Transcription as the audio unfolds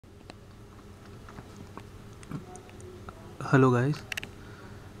Hello guys,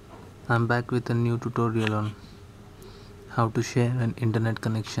 I'm back with a new tutorial on how to share an internet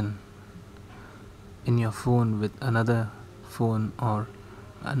connection in your phone with another phone or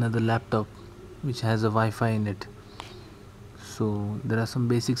another laptop which has a Wi-Fi in it. So there are some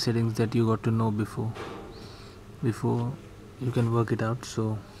basic settings that you got to know before you can work it out.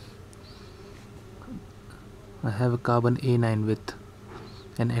 So I have a Karbonn A9 with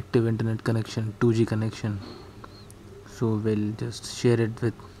an active internet connection, 2G connection. So we'll just share it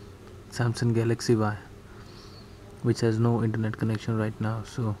with Samsung Galaxy Y, which has no internet connection right now.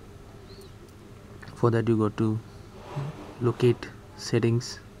 So for that you go to locate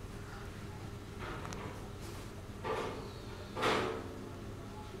settings,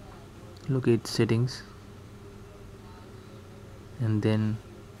 and then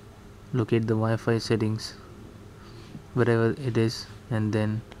locate the Wi-Fi settings wherever it is, and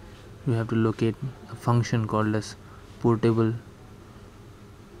then you have to locate a function called as portable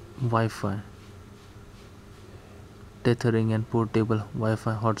Wi-Fi tethering and portable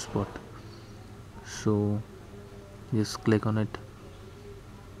Wi-Fi hotspot. So just click on it,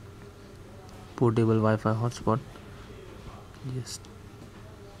 portable Wi-Fi hotspot, just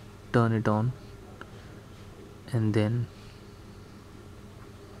turn it on, and then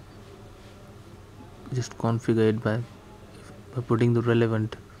just configure it by putting the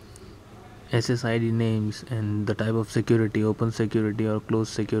relevant SSID names and the type of security, open security or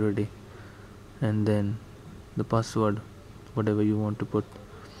closed security, and then the password, whatever you want to put,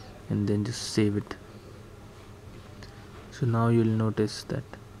 and then just save it. So now you'll notice that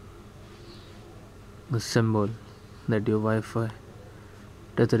the symbol that your Wi-Fi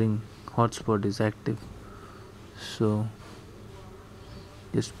tethering hotspot is active. So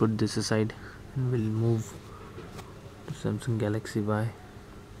just put this aside and we'll move to Samsung Galaxy Y.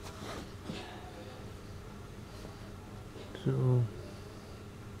 So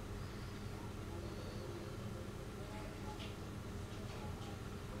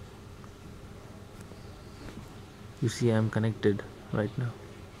you see I'm connected right now.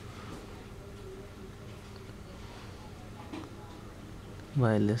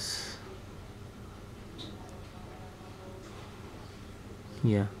 Wireless.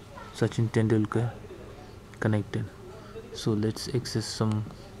 Yeah, Sachin Tendulkar connected. So let's access some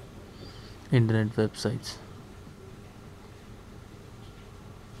internet websites.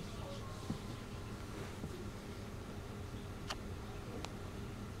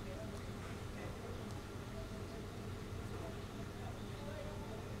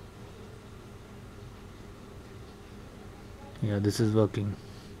 Yeah, this is working.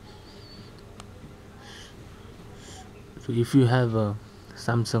 So if you have a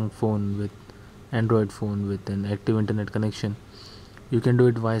Samsung phone with Android phone with an active internet connection, you can do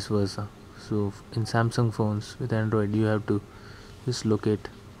it vice versa. So in Samsung phones with Android, you have to just locate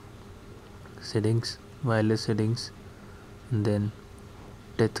settings, wireless settings, and then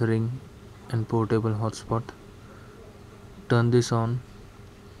tethering and portable hotspot, turn this on,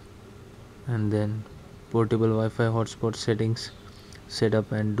 and then portable Wi-Fi hotspot settings set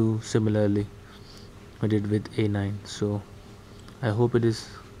up, and do similarly I did with A9. So I hope it is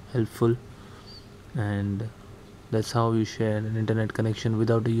helpful, and that's how you share an internet connection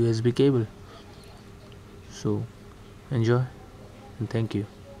without a USB cable. So enjoy and thank you.